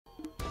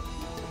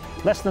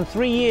Less than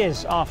 3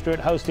 years after it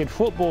hosted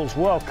football's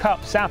World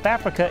Cup, South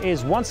Africa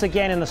is once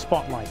again in the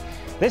spotlight,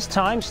 this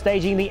time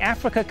staging the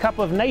Africa Cup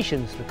of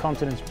Nations, the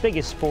continent's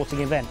biggest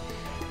sporting event.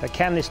 But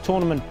can this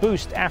tournament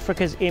boost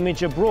Africa's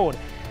image abroad?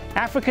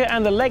 Africa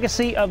and the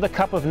legacy of the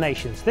Cup of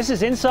Nations. This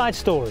is Inside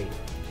Story.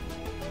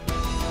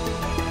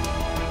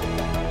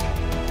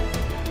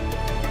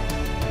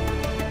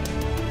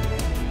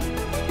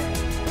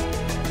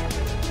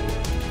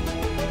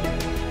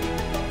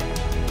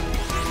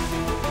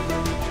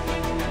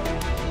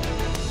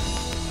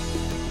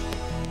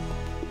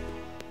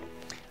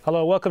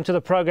 Hello, welcome to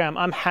the program.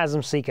 I'm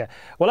Hazem Sika.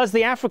 Well, as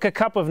the Africa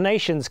Cup of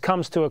Nations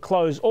comes to a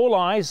close, all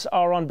eyes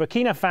are on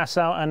Burkina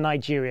Faso and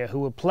Nigeria, who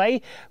will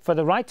play for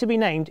the right to be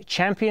named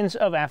champions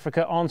of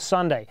Africa on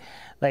Sunday.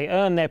 They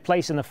earned their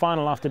place in the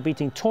final after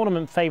beating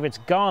tournament favourites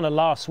Ghana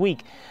last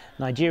week.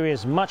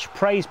 Nigeria's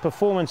much-praised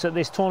performance at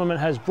this tournament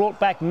has brought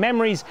back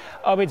memories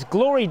of its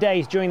glory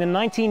days during the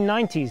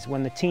 1990s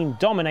when the team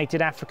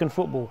dominated African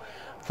football.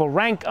 For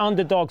rank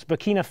underdogs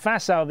Burkina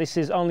Faso, this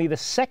is only the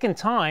second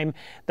time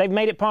they've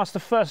made it past the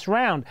first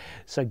round.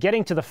 So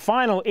getting to the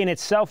final in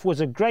itself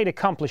was a great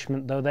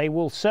accomplishment, though they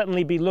will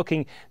certainly be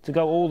looking to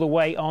go all the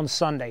way on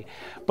Sunday.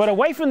 But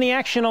away from the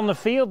action on the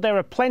field, there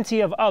are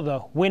plenty of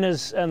other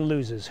winners and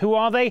losers. Who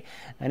are they?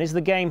 And is the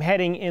game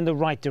heading in the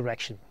right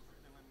direction?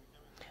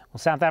 Well,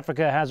 South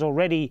Africa has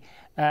already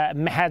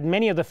had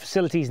many of the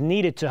facilities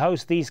needed to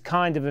host these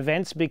kind of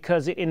events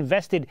because it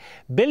invested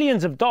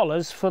billions of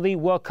dollars for the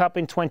World Cup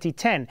in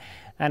 2010,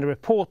 and a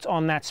report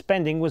on that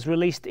spending was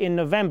released in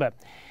November.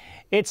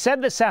 It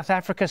said that South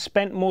Africa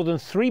spent more than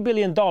 $3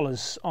 billion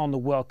on the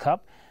World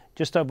Cup.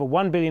 Just over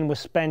 $1 billion was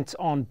spent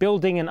on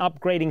building and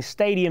upgrading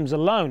stadiums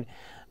alone.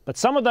 But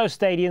some of those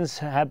stadiums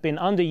have been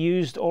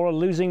underused or are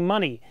losing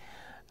money.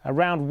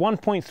 Around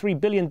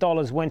 $1.3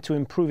 billion went to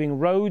improving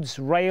roads,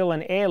 rail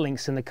and air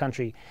links in the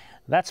country.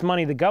 That's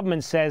money the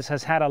government says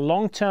has had a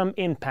long-term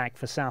impact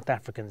for South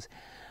Africans.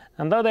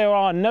 And though there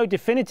are no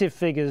definitive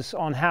figures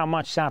on how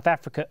much South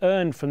Africa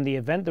earned from the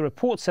event, the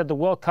report said the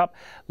World Cup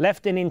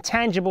left an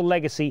intangible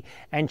legacy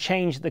and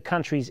changed the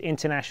country's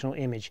international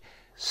image.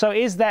 So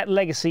is that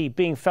legacy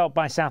being felt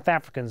by South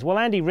Africans? Well,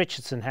 Andy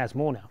Richardson has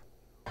more now.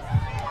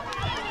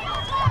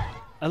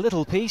 A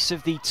little piece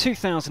of the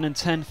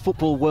 2010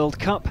 Football World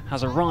Cup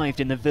has arrived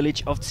in the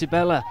village of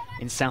Tsibela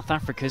in South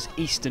Africa's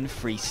Eastern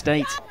Free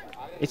State.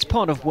 It's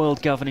part of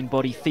world governing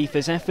body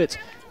FIFA's effort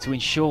to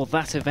ensure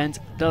that event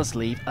does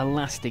leave a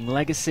lasting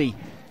legacy.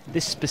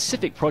 This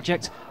specific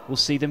project will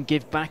see them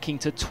give backing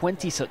to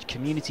 20 such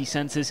community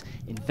centres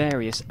in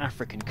various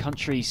African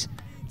countries,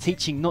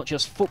 teaching not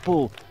just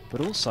football,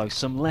 but also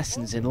some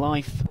lessons in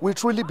life. We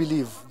truly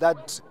believe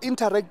that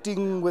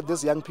interacting with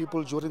these young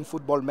people during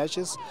football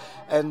matches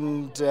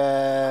and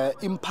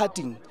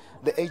imparting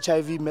the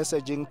HIV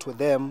messaging to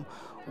them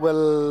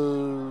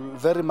will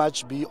very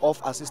much be of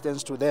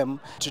assistance to them.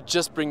 To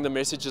just bring the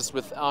messages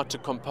without a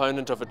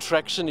component of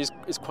attraction is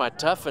quite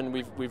tough, and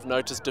we've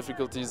noticed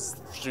difficulties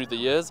through the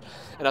years.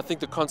 And I think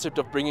the concept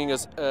of bringing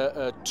us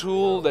a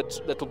tool that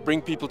will bring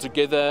people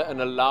together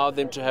and allow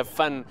them to have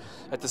fun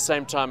at the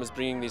same time as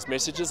bringing these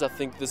messages, I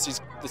think this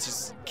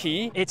is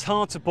key. It's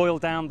hard to boil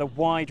down the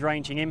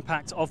wide-ranging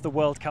impact of the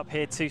World Cup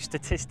here to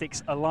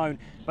statistics alone,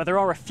 but there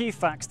are a few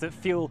facts that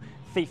fuel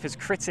FIFA's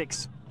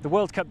critics. The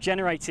World Cup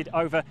generated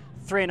over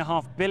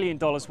 $3.5 billion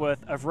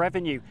worth of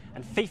revenue,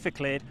 and FIFA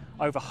cleared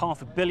over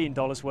 $500 million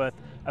worth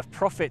of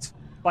profit.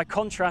 By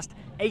contrast,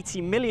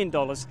 $80 million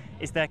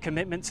is their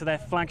commitment to their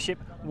flagship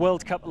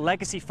World Cup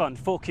Legacy Fund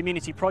for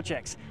community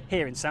projects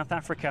here in South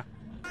Africa.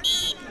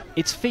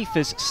 It's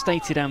FIFA's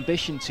stated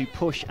ambition to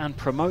push and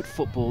promote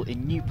football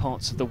in new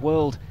parts of the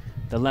world.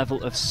 The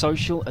level of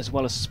social as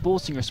well as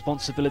sporting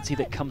responsibility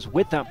that comes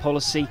with that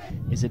policy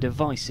is a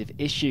divisive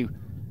issue.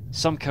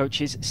 Some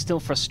coaches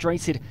still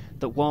frustrated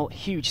that while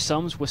huge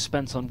sums were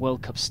spent on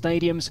World Cup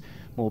stadiums,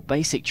 more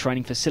basic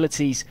training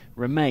facilities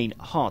remain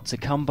hard to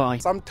come by.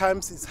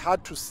 Sometimes it's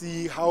hard to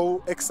see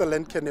how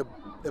excellent can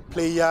a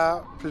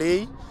player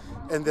play,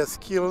 and their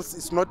skills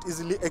is not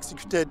easily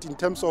executed in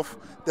terms of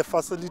the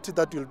facility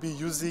that you'll be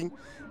using.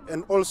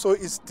 And also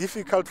it's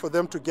difficult for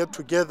them to get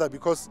together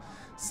because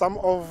some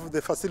of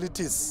the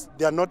facilities,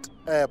 they are not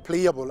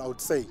playable, I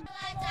would say.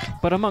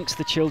 But amongst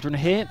the children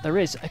here, there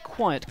is a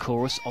quiet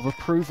chorus of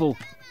approval.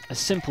 A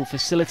simple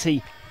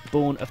facility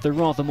born of the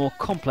rather more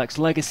complex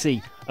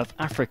legacy of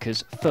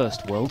Africa's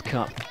first World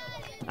Cup.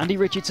 Andy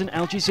Richardson,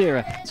 Al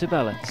Jazeera,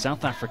 Tsibela,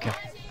 South Africa.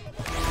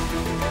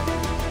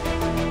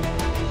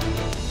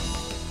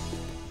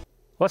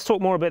 Let's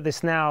talk more about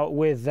this now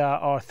with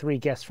our three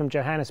guests from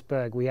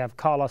Johannesburg. We have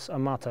Carlos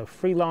Amato,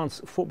 freelance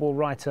football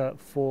writer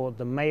for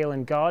The Mail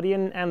and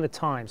Guardian and The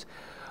Times.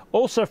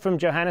 Also from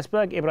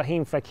Johannesburg,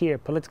 Ebrahim Fakir,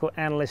 political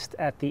analyst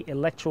at the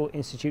Electoral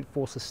Institute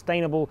for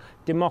Sustainable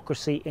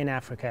Democracy in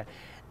Africa.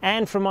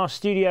 And from our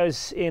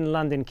studios in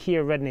London,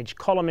 Keir Radnedge,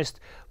 columnist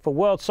for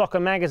World Soccer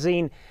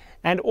magazine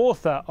and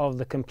author of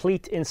the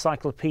complete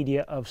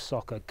Encyclopedia of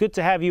Soccer. Good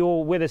to have you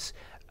all with us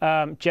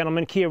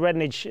Gentlemen, Keir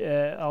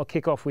Radnedge, I'll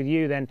kick off with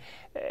you then.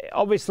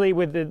 Obviously,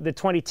 with the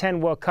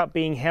 2010 World Cup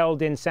being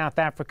held in South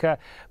Africa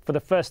for the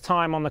first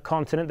time on the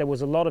continent, there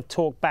was a lot of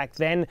talk back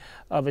then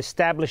of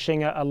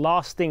establishing a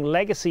lasting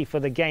legacy for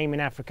the game in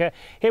Africa.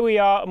 Here we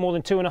are more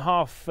than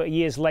 2.5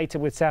 years later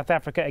with South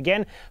Africa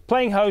again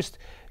playing host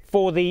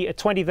for the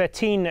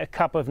 2013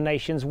 Cup of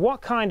Nations.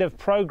 What kind of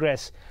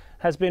progress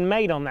has been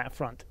made on that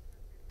front?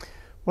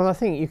 Well, I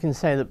think you can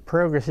say that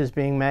progress is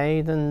being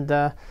made,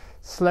 and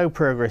slow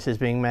progress is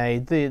being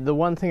made. The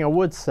one thing I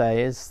would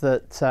say is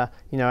that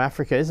you know,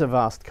 Africa is a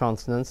vast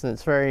continent, and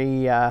it's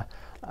very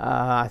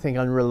I think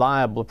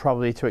unreliable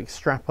probably to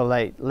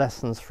extrapolate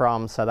lessons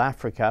from South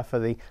Africa for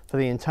the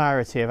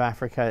entirety of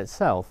Africa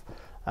itself.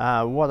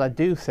 What I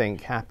do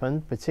think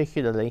happened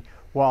particularly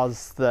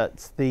was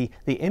that the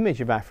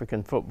image of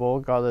African football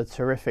got a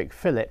terrific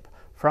fillip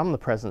from the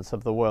presence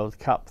of the World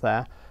Cup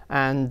there,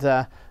 and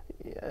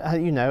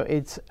you know,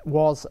 it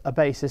was a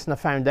basis and a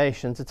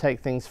foundation to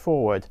take things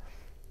forward.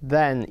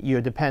 Then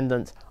you're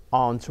dependent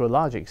on, to a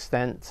large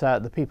extent,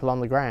 the people on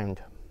the ground.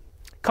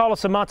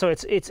 Carlos Amato,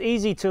 it's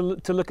easy to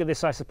look at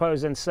this, I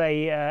suppose, and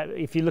say,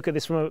 if you look at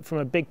this from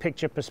a big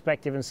picture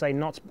perspective and say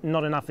not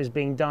enough is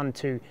being done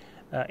to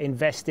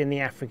invest in the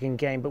African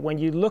game. But when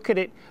you look at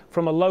it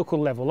from a local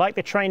level, like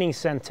the training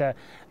centre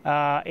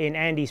in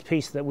Andy's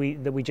piece that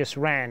we just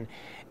ran,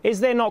 is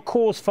there not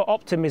cause for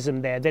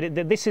optimism there,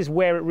 that this is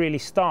where it really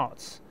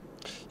starts?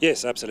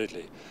 Yes,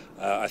 absolutely.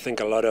 I think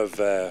a lot of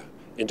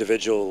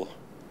individual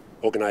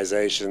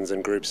organisations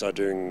and groups are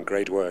doing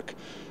great work.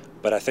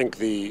 But I think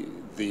the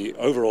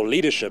overall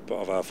leadership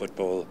of our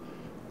football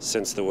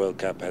since the World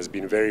Cup has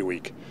been very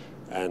weak,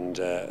 and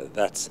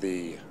that's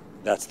the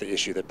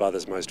issue that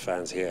bothers most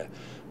fans here.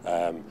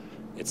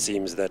 It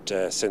seems that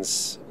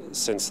since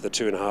the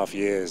 2.5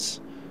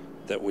 years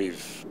that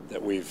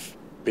we've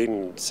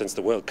been since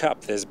the World Cup,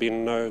 there's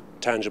been no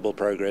tangible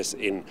progress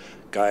in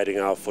guiding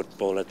our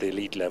football at the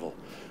elite level,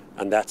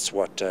 and that's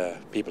what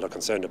people are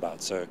concerned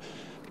about. So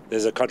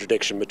there's a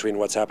contradiction between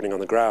what's happening on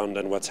the ground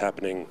and what's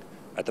happening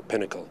at the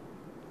pinnacle.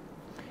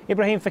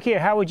 Ebrahim Fakir,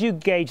 how would you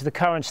gauge the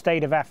current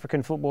state of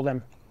African football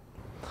then?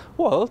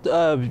 Well,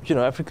 you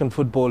know, African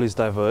football is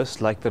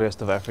diverse like the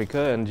rest of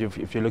Africa, and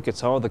if you look at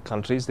some of the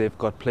countries, they've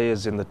got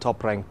players in the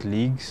top-ranked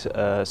leagues,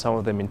 some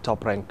of them in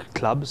top-ranked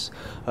clubs.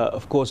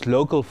 Of course,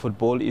 local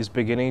football is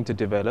beginning to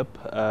develop.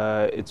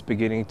 It's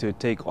beginning to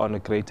take on a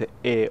greater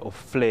air of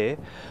flair,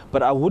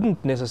 but I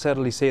wouldn't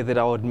necessarily say that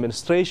our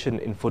administration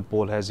in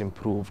football has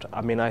improved.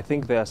 I mean, I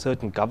think there are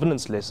certain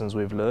governance lessons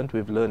we've learned.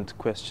 We've learned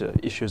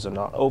issues on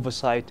our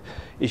oversight,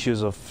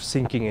 issues of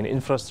sinking in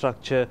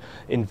infrastructure,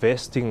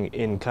 investing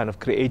in kind of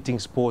creating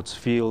sports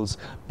fields,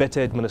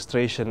 better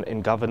administration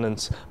and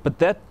governance. But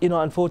that, you know,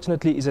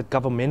 unfortunately is at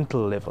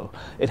governmental level.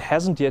 It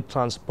hasn't yet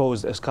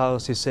transposed, as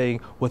Carlos is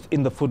saying,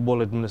 within the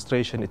football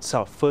administration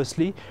itself.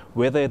 Firstly,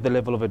 whether at the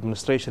level of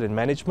administration and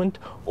management,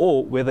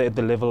 or whether at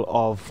the level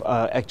of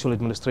actual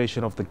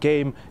administration of the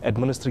game,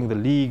 administering the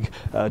league,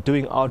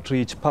 doing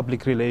outreach,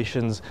 public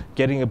relations,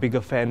 getting a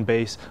bigger fan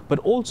base, but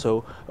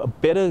also a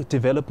better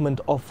development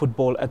of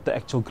football at the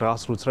actual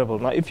grassroots level.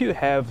 Now, if you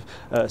have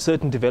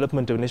certain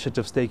development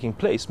initiatives taking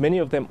place, many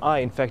of them are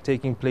in fact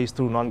taking place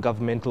through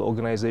non-governmental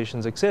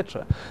organizations,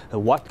 etc.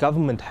 What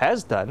government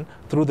has done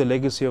through the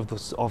legacy of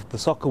the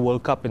Soccer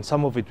World Cup, and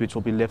some of it which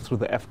will be left through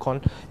the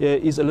AFCON,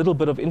 is a little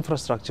bit of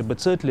infrastructure, but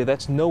certainly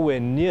that's nowhere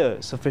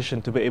near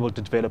sufficient to be able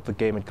to develop the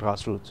game at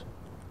grassroots.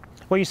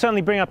 Well, you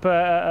certainly bring up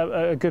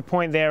a good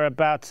point there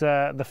about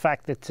the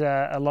fact that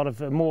a lot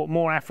of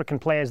more African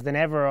players than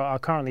ever are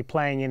currently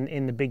playing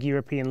in the big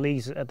European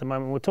leagues at the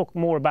moment. We'll talk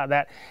more about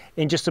that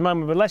in just a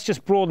moment, but let's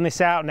just broaden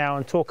this out now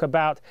and talk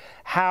about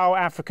how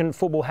African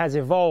football has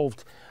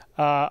evolved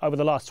over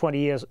the last 20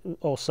 years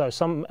or so.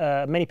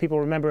 Many people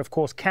remember, of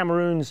course,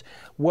 Cameroon's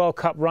World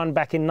Cup run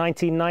back in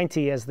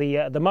 1990 as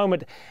the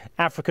moment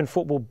African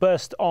football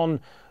burst on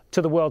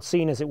to the world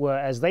scene, as it were,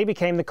 as they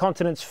became the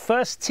continent's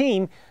first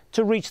team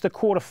to reach the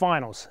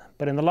quarterfinals.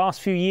 But in the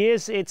last few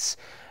years, it's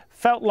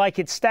felt like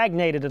it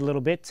stagnated a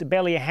little bit.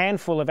 Barely a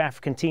handful of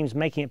African teams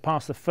making it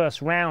past the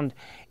first round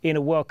in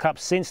a World Cup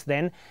since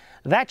then.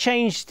 That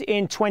changed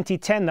in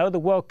 2010, though. The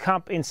World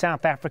Cup in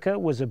South Africa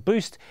was a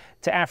boost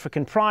to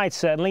African pride,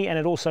 certainly, and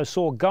it also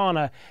saw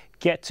Ghana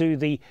get to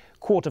the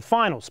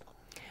quarterfinals.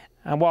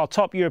 And while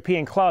top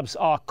European clubs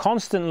are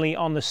constantly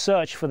on the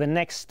search for the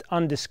next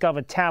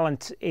undiscovered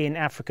talent in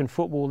African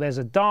football, there's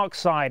a dark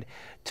side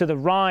to the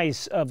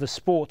rise of the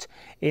sport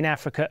in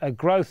Africa, a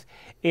growth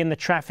in the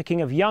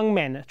trafficking of young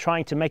men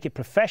trying to make it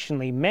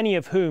professionally, many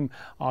of whom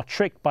are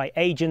tricked by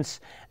agents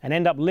and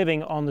end up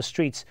living on the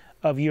streets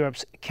of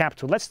Europe's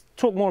capital. Let's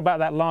talk more about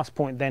that last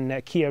point then,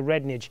 Keir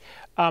Radnedge.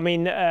 I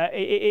mean,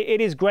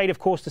 it is great, of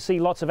course, to see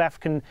lots of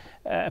African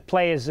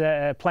players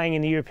playing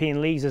in the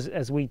European leagues,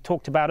 as we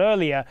talked about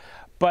earlier,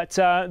 but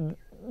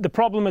the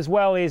problem as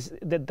well is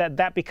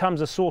that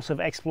becomes a source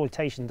of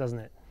exploitation, doesn't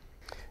it?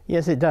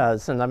 Yes, it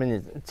does. And I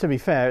mean, to be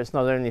fair, it's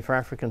not only for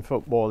African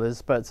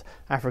footballers, but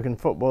African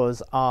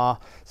footballers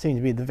seem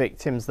to be the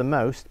victims the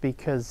most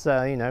because,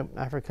 you know,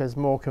 Africa's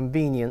more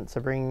convenient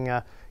to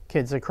bring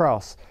kids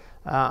across.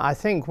 I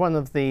think one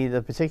of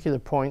the particular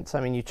points,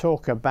 I mean, you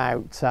talk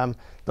about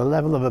the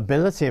level of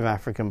ability of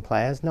African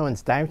players. No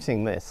one's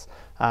doubting this.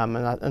 And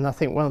I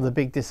think one of the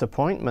big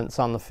disappointments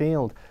on the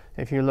field,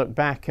 if you look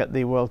back at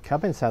the World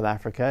Cup in South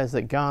Africa, is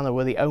that Ghana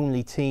were the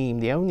only team,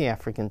 the only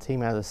African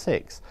team out of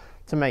 6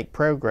 to make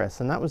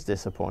progress, and that was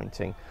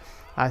disappointing.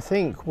 I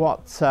think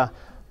what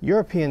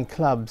European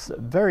clubs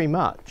very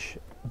much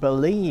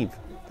believe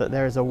that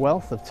there is a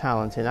wealth of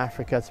talent in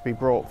Africa to be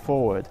brought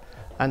forward,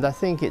 and I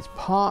think it's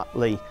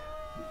partly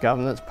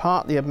governance,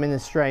 partly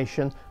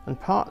administration, and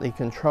partly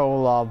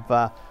control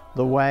of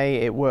the way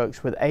it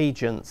works with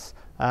agents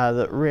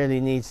that really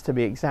needs to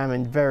be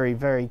examined very,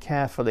 very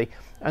carefully.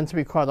 And to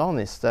be quite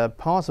honest,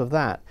 part of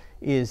that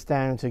is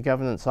down to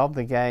governance of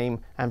the game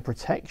and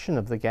protection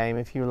of the game,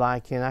 if you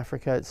like, in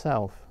Africa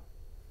itself.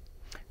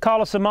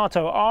 Carlos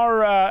Amato,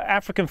 are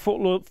African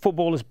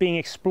footballers being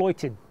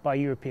exploited by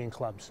European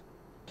clubs?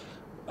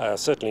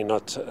 Certainly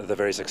not the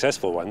very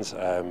successful ones,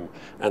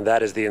 and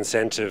that is the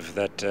incentive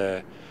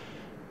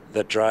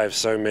that drives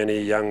so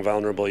many young,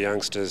 vulnerable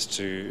youngsters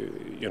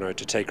to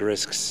take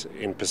risks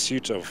in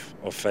pursuit of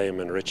fame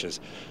and riches.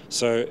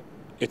 So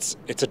it's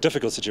a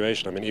difficult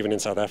situation. I mean, even in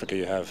South Africa,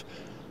 you have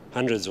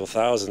hundreds or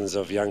thousands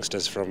of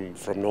youngsters from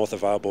north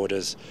of our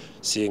borders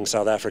seeing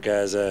South Africa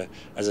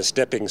as a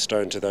stepping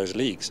stone to those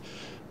leagues.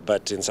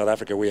 But in South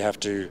Africa, we have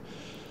to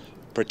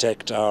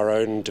protect our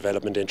own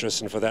development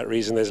interests, and for that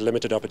reason there's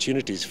limited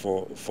opportunities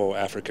for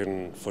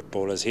African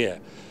footballers here.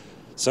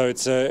 So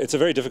it's a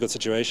very difficult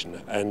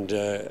situation,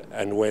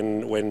 and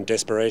when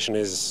desperation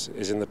is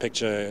in the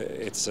picture,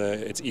 it's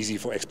easy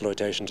for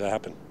exploitation to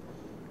happen.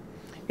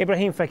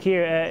 Ebrahim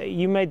Fakir,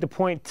 you made the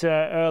point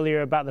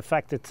earlier about the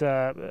fact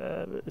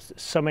that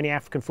so many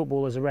African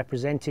footballers are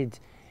represented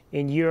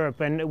in Europe,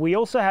 and we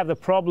also have the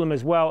problem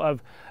as well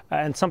of,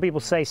 and some people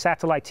say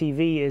satellite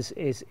TV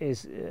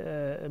is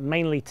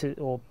mainly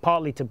or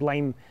partly to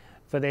blame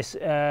for this,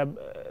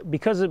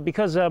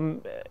 because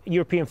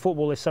European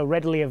football is so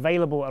readily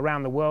available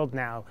around the world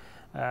now.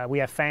 We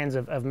have fans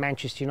of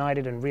Manchester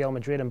United and Real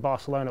Madrid and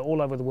Barcelona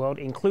all over the world,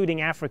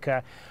 including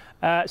Africa.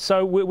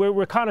 So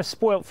we're kind of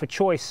spoilt for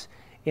choice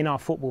in our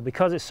football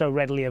because it's so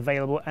readily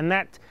available, and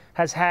that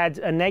has had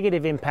a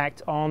negative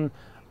impact on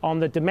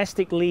the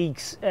domestic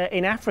leagues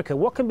in Africa.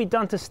 What can be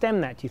done to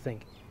stem that, do you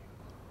think?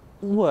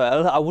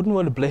 Well, I wouldn't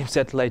want to blame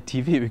satellite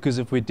TV, because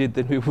if we did,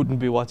 then we wouldn't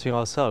be watching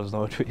ourselves,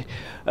 would we?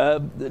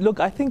 Look,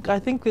 I think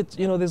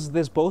that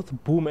there's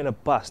both boom and a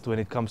bust when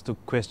it comes to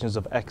questions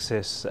of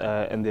access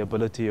and the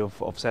ability of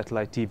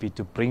satellite TV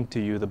to bring to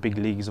you the big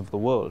leagues of the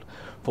world.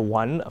 For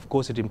one, of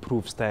course, it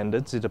improves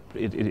standards.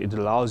 It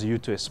allows you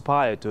to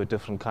aspire to a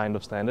different kind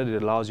of standard.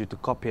 It allows you to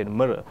copy and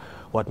mirror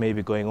what may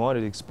be going on.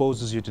 It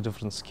exposes you to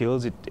different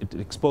skills. It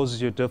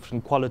exposes you to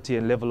different quality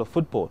and level of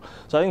football.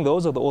 So I think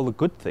those are all the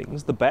good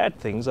things. The bad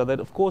things are that,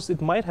 of course,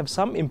 it might have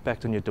some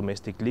impact on your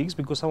domestic leagues,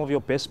 because some of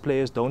your best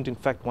players don't, in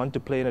fact, want to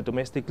play in a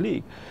domestic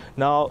league.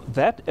 Now,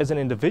 that, as an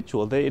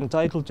individual, they're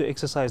entitled to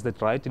exercise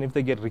that right, and if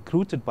they get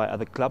recruited by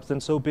other clubs,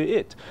 then so be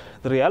it.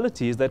 The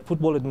reality is that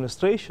football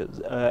administrators,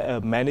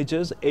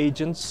 managers,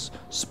 agents,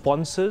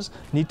 sponsors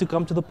need to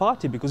come to the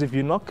party, because if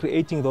you're not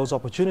creating those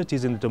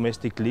opportunities in the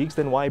domestic leagues,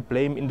 then why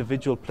blame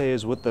individual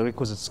players with the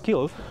requisite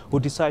skill who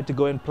decide to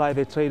go and ply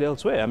their trade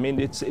elsewhere? I mean,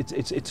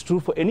 it's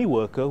true for any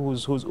worker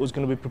who's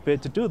going to be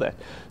prepared to do that.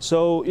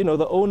 So,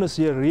 the onus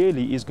here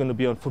really is going to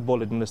be on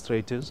football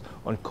administrators,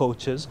 on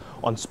coaches,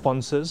 on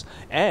sponsors,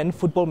 and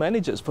football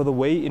managers for the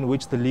way in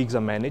which the leagues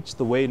are managed,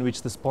 the way in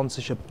which the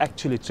sponsorship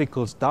actually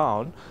trickles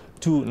down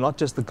to not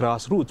just the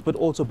grassroots, but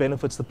also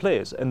benefits the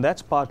players. And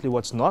that's partly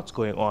what's not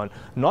going on,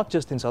 not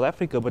just in South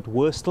Africa, but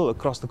worse still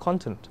across the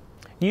continent.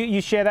 You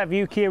share that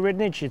view, Keir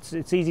Radnedge?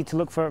 It's easy to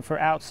look for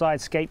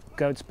outside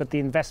scapegoats, but the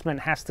investment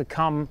has to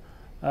come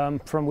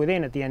from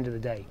within at the end of the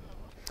day.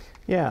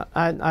 Yeah,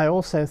 I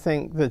also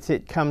think that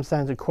it comes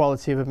down to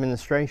quality of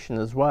administration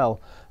as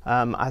well.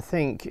 I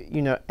think,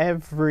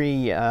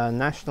 every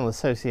national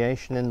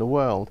association in the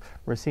world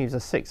receives a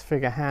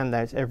 6-figure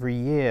handout every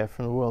year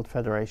from the World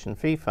Federation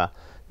FIFA.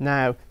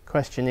 Now,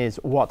 question is,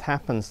 what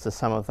happens to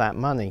some of that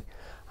money?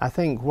 I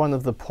think one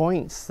of the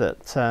points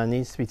that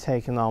needs to be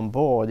taken on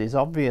board is,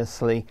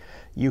 obviously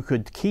you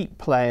could keep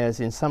players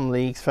in some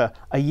leagues for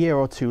a year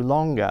or two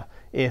longer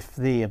if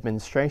the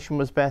administration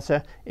was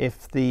better,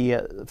 if the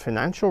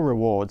financial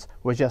rewards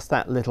were just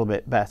that little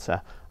bit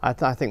better. I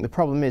think the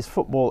problem is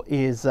football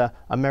is a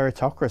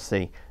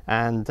meritocracy,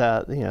 and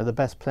the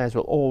best players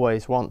will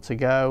always want to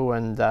go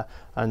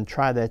and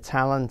try their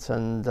talent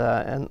and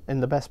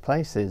in the best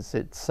places.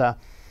 It's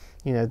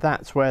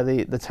that's where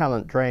the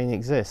talent drain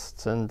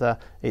exists, and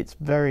it's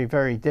very,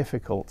 very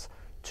difficult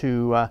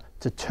to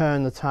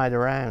turn the tide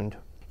around.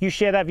 You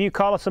share that view,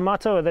 Carlos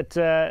Amato, that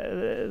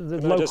the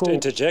local... Just to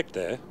interject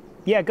there.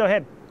 Yeah, go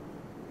ahead.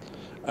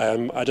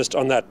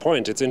 On that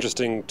point, it's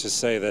interesting to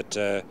say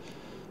that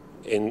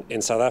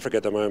in South Africa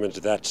at the moment,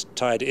 that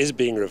tide is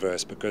being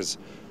reversed, because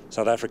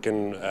South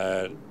African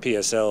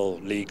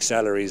PSL league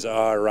salaries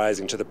are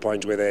rising to the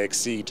point where they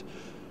exceed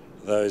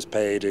those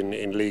paid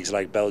in leagues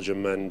like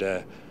Belgium and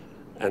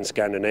and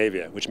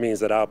Scandinavia, which means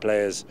that our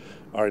players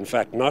are in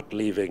fact not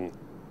leaving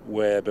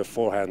where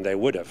beforehand they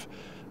would have.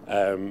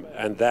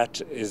 And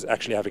that is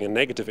actually having a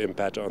negative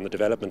impact on the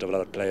development of a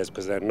lot of players,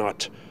 because they're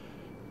not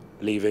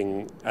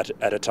leaving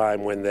at a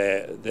time when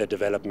their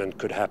development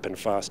could happen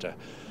faster.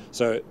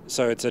 So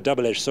it's a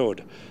double-edged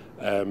sword.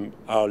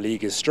 Our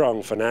league is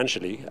strong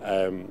financially,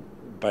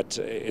 but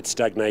it's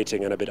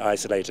stagnating and a bit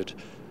isolated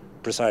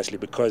precisely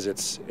because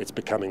it's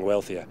becoming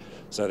wealthier.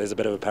 So there's a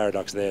bit of a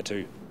paradox there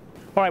too.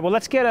 All right, well,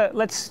 let's get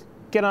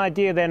an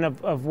idea then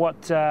of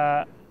what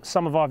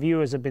some of our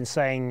viewers have been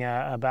saying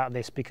about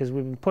this, because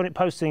we've been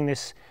posting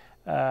this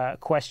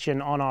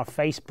question on our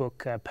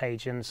Facebook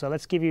page, and so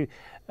let's give you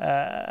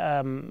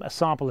a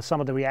sample of some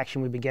of the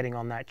reaction we've been getting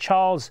on that.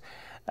 Charles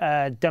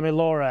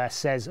Damilora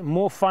says,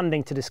 more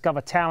funding to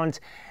discover talent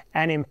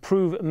and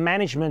improve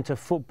management of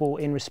football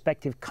in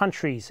respective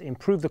countries,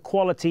 improve the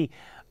quality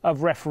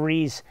of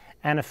referees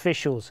and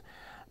officials.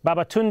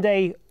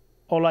 Babatunde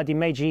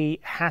Oladimeji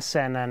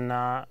Hassan, and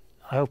I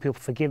hope he'll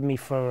forgive me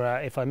for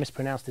if I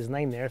mispronounced his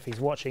name there, if he's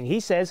watching. He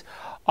says,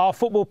 our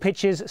football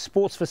pitches,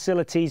 sports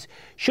facilities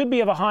should be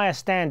of a higher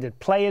standard.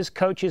 Players,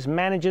 coaches,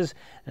 managers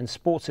and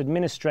sports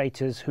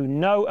administrators who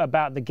know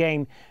about the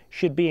game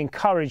should be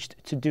encouraged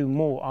to do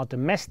more. Our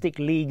domestic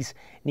leagues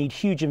need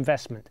huge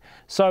investment.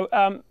 So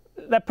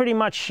that pretty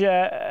much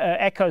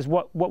echoes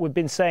what we've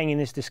been saying in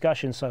this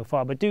discussion so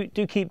far. But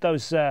do keep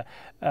those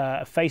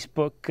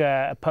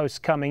Facebook posts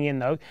coming in,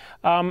 though.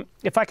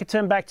 If I could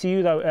turn back to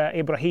you, though,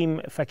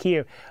 Ebrahim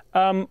Fakir,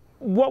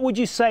 what would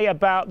you say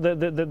about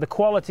the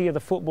quality of the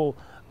football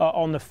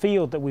on the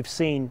field that we've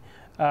seen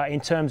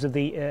in terms of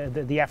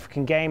the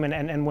African game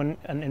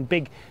and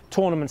big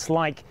tournaments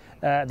like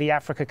the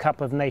Africa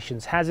Cup of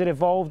Nations? Has it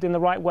evolved in the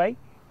right way?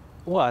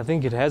 Well, I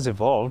think it has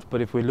evolved,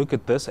 but if we look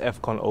at this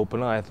AFCON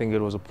opener, I think it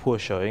was a poor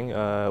showing.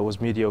 It was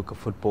mediocre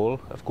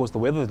football. Of course, the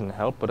weather didn't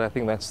help, but I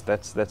think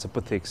that's a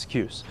pithy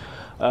excuse.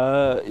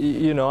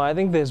 You know, I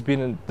think there's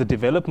been the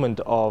development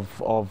of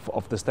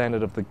the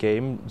standard of the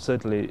game.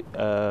 Certainly,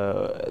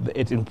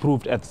 it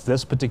improved as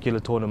this particular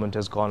tournament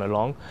has gone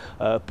along.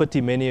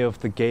 Pity many of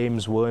the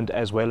games weren't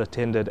as well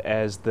attended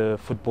as the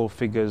football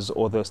figures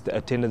or the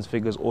attendance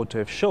figures ought to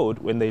have showed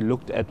when they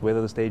looked at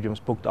whether the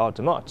stadiums booked out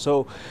or not.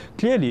 So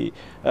clearly,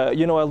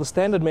 you know, while the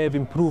standard may have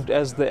improved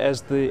as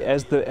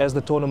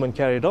the tournament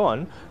carried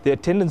on, the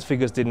attendance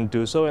figures didn't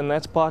do so, and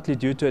that's partly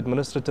due to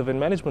administrative and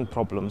management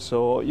problems.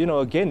 So, you know,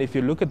 again, if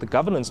you look at the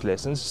governance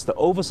lessons, it's the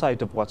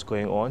oversight of what's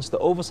going on, it's the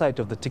oversight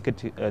of the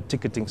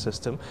ticketing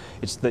system,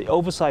 it's the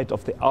oversight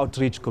of the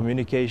outreach,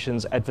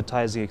 communications,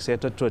 advertising,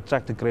 etc., to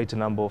attract a greater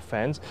number of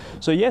fans.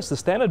 So yes, the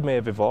standard may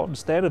have evolved, the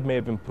standard may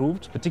have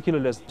improved,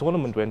 particularly as the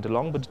tournament went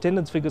along, but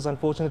attendance figures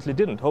unfortunately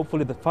didn't.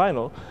 Hopefully the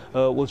final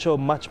will show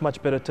much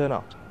better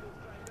turnout.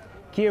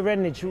 Keir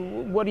Radnedge,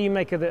 what do you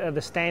make of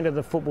the standard of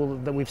the football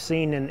that we've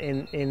seen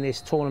in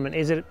this tournament?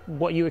 Is it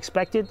what you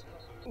expected?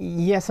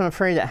 Yes, I'm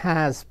afraid it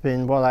has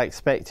been what I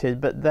expected,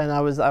 but then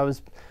I was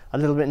a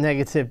little bit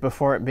negative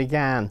before it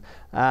began.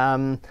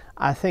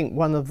 I think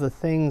one of the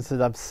things that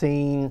I've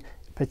seen,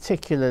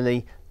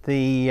 particularly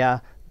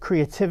the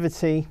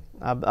creativity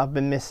I've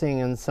been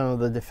missing, and some of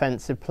the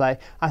defensive play.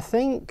 I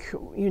think,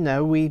 you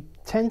know, we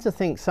tend to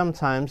think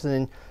sometimes, and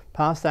in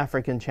past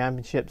African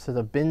championships that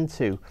I've been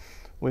to,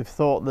 we've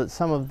thought that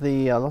some of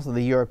a lot of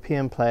the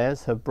European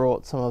players have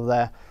brought some of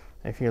their,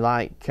 if you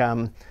like,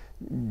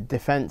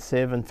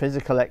 defensive and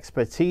physical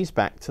expertise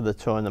back to the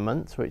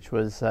tournament, which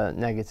was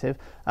negative.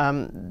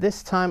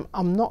 This time,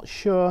 I'm not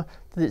sure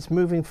that it's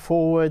moving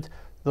forward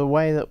the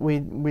way that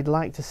we'd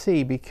like to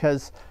see,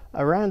 because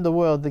around the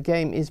world the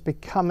game is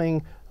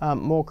becoming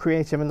more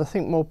creative and I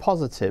think more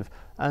positive,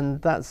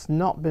 and that's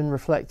not been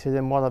reflected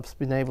in what I've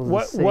been able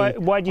to see.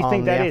 Why do you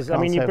think that is? I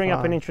mean, you bring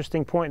up an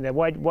interesting point there.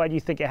 Why do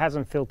you think it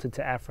hasn't filtered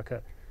to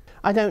Africa?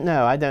 I don't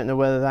know. I don't know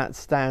whether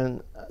that's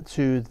down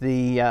to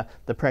the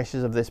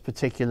pressures of this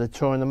particular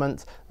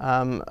tournament.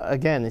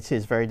 Again, it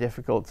is very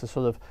difficult to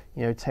sort of,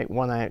 you know, take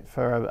one out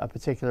for a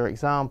particular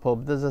example.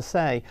 But as I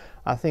say,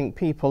 I think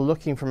people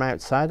looking from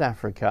outside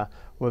Africa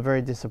were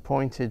very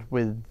disappointed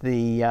with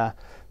the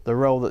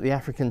role that the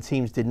African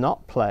teams did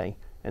not play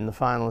in the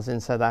finals in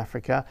South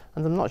Africa,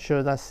 and I'm not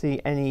sure that I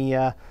see any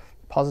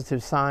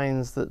positive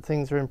signs that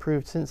things are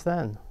improved since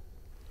then.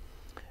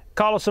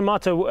 Carlos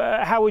Amato,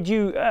 how would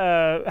you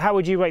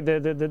rate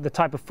the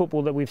type of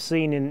football that we've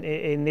seen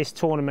in this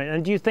tournament,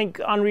 and do you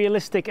think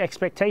unrealistic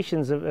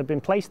expectations have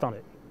been placed on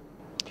it?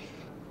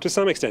 To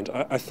some extent,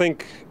 I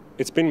think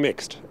it's been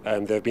mixed.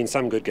 There have been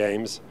some good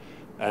games,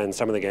 and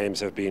some of the games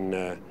have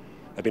been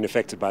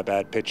affected by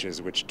bad pitches,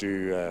 which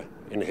do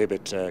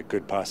inhibit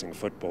good passing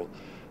football.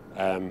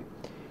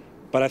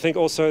 But I think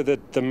also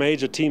that the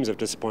major teams have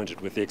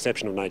disappointed, with the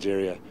exception of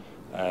Nigeria.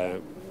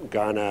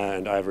 Ghana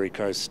and Ivory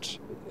Coast,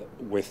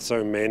 with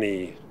so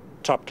many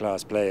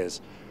top-class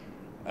players,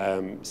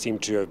 seem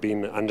to have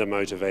been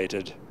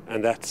undermotivated,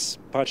 and that's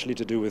partially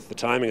to do with the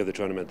timing of the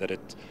tournament, that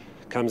it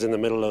comes in the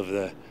middle of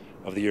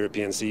the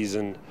European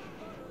season,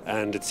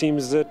 and it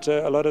seems that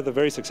a lot of the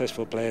very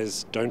successful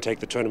players don't take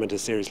the tournament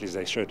as seriously as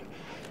they should.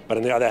 But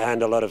on the other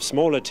hand, a lot of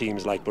smaller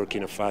teams like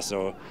Burkina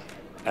Faso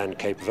and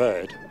Cape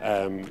Verde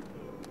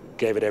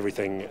gave it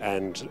everything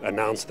and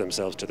announced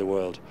themselves to the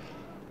world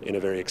in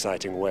a very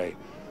exciting way.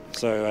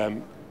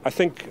 So I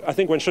think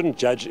one shouldn't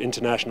judge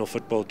international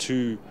football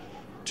too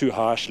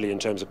harshly in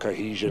terms of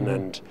cohesion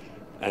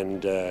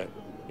and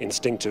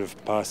instinctive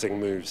passing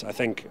moves. I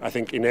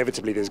think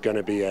inevitably there's going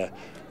to be a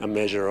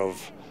measure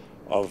of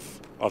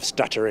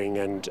stuttering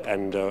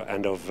and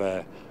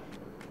of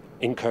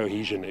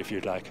incohesion, if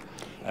you'd like.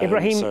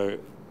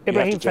 Ebrahim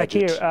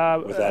Fakir,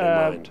 with that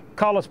in mind.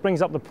 Carlos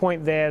brings up the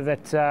point there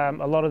that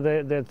a lot of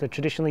the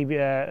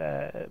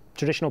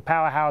traditional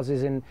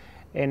powerhouses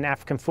in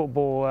African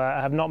football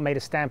have not made a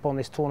stamp on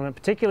this tournament,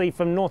 particularly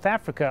from North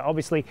Africa.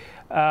 Obviously,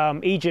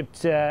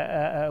 Egypt,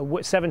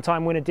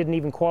 7-time winner,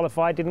 didn't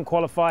qualify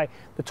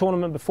the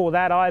tournament before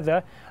that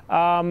either.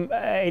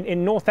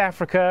 In North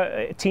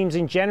Africa, teams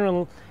in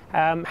general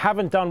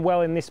haven't done well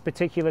in this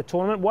particular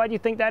tournament. Why do you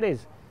think that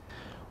is?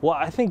 Well,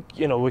 I think,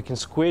 we can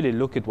squarely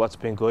look at what's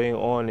been going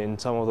on in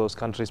some of those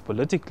countries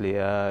politically.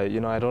 I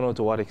don't know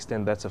to what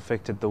extent that's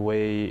affected the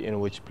way in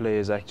which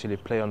players actually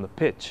play on the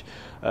pitch.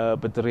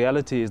 But the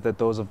reality is that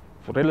those are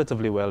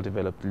relatively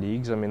well-developed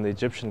leagues. I mean, the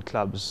Egyptian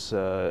clubs,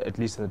 at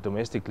least in the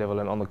domestic level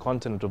and on the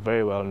continent, are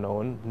very well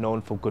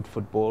known for good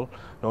football,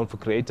 known for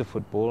creative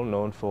football,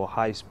 known for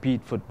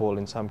high-speed football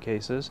in some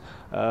cases.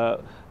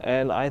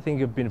 And I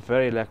think have been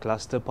very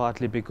lackluster,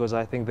 partly because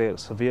I think they're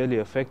severely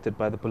affected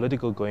by the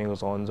political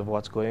goings-on of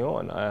what's going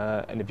on.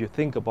 And if you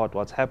think about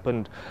what's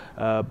happened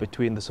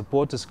between the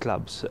supporters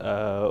clubs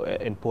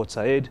in Port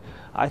Said,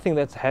 I think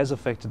that has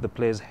affected the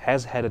players,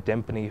 has had a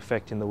dampening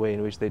effect in the way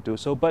in which they do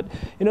so. But,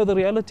 the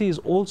reality is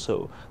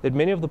also that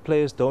many of the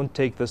players don't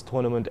take this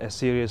tournament as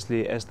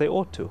seriously as they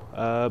ought to.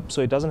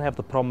 So it doesn't have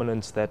the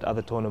prominence that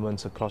other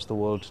tournaments across the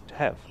world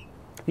have.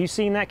 You've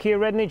seen that, Keir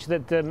Radnedge,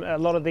 that a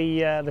lot of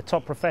the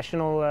top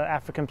professional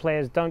African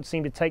players don't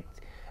seem to take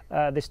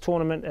this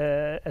tournament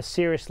as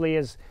seriously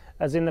as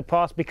in the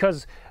past,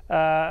 because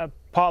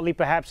partly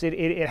perhaps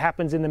it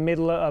happens in the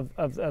middle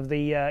of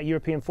the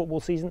European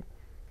football season?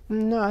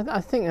 No,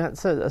 I think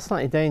that's a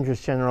slightly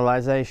dangerous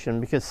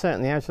generalisation, because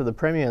certainly out of the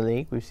Premier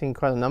League we've seen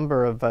quite a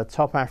number of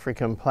top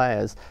African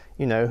players,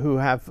 who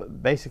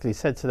have basically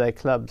said to their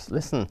clubs,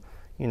 listen,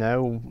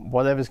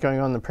 whatever's going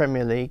on in the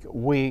Premier League,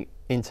 we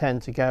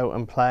intend to go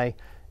and play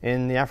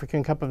in the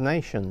African Cup of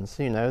Nations.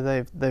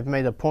 They've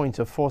made a point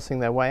of forcing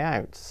their way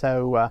out.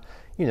 So,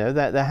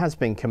 there has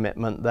been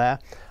commitment there.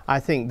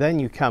 I think then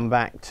you come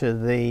back to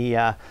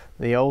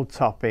the old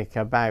topic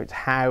about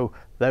how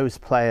those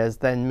players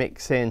then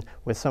mix in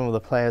with some of the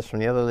players from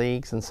the other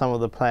leagues and some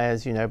of the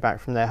players, back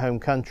from their home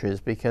countries,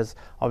 because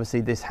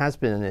obviously this has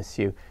been an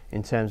issue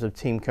in terms of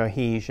team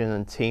cohesion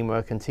and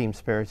teamwork and team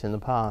spirit in the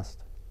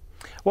past.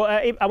 Well,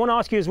 I want to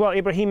ask you as well,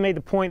 Ebrahim made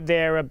the point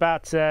there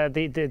about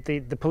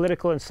the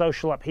political and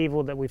social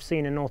upheaval that we've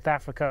seen in North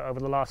Africa over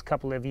the last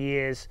couple of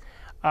years.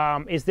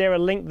 Is there a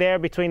link there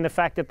between the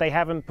fact that they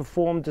haven't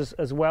performed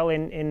as well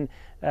in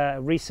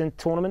recent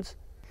tournaments?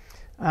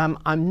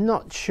 I'm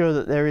not sure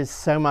that there is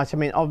so much. I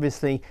mean,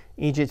 obviously,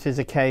 Egypt is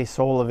a case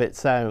all of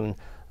its own.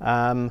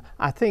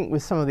 I think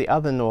with some of the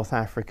other North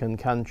African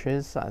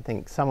countries, I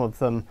think some of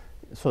them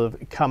sort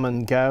of come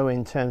and go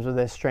in terms of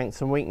their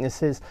strengths and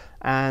weaknesses,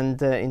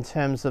 and in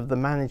terms of the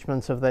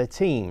management of their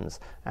teams,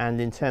 and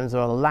in terms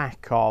of a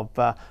lack of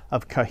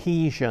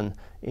cohesion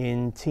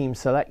in team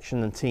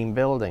selection and team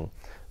building.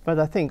 But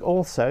I think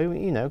also,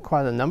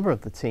 quite a number of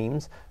the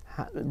teams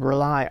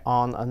rely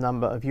on a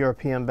number of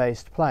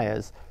European-based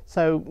players.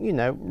 So,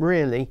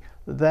 really,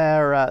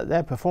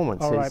 their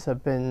performances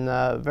have been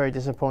very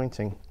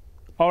disappointing.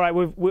 All right,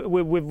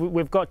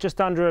 we've got just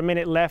under a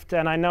minute left,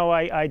 and I know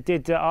I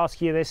did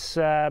ask you this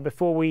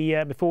before we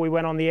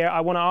went on the air.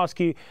 I want to ask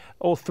you,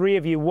 all three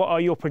of you, what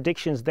are your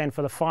predictions then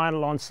for the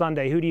final on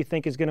Sunday? Who do you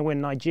think is going to win,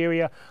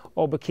 Nigeria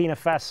or Burkina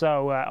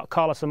Faso?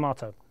 Carlos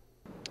Amato.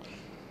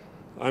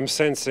 I'm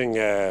sensing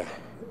a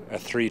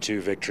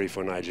 3-2 victory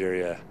for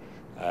Nigeria,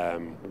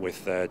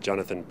 with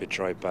Jonathan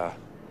Pitroipa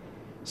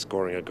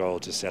scoring a goal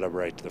to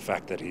celebrate the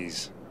fact that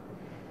he's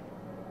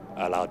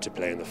allowed to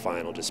play in the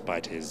final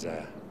despite his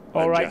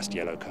unjust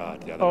yellow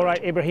card the other night. All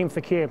right, Ebrahim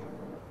Fakir.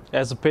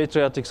 As a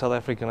patriotic South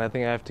African, I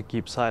think I have to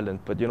keep silent.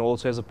 But,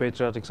 also as a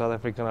patriotic South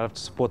African, I have to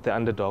support the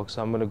underdog.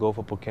 So I'm going to go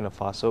for Burkina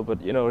Faso.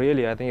 But,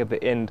 really, I think at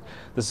the end,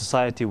 the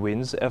society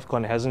wins.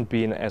 AFCON hasn't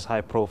been as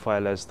high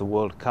profile as the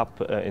World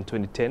Cup in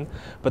 2010.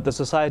 But the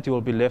society will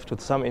be left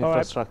with some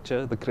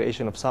infrastructure, the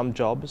creation of some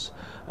jobs,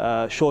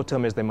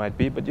 short-term as they might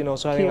be. But,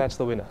 so I think that's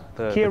the winner.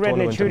 Keir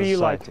Radnedge, who do you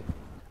like?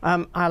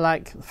 I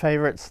like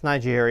favourites,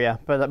 Nigeria.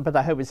 But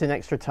I hope it's in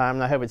extra time,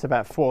 and I hope it's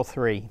about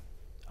 4-3.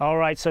 All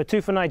right, so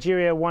 2 for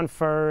Nigeria, 1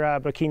 for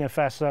Burkina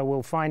Faso.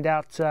 We'll find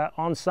out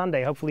on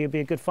Sunday. Hopefully it'll be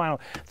a good final.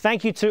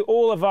 Thank you to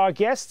all of our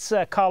guests,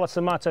 Carlos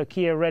Amato,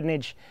 Keir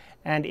Radnedge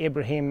and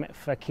Ebrahim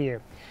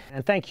Fakir.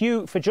 And thank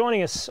you for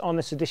joining us on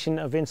this edition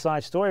of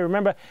Inside Story.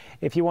 Remember,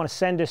 if you want to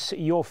send us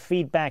your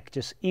feedback,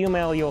 just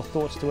email your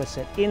thoughts to us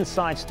at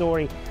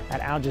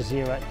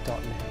insidestory@aljazeera.net.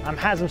 I'm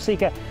Hazem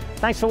Sika.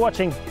 Thanks for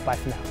watching. Bye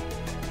for now.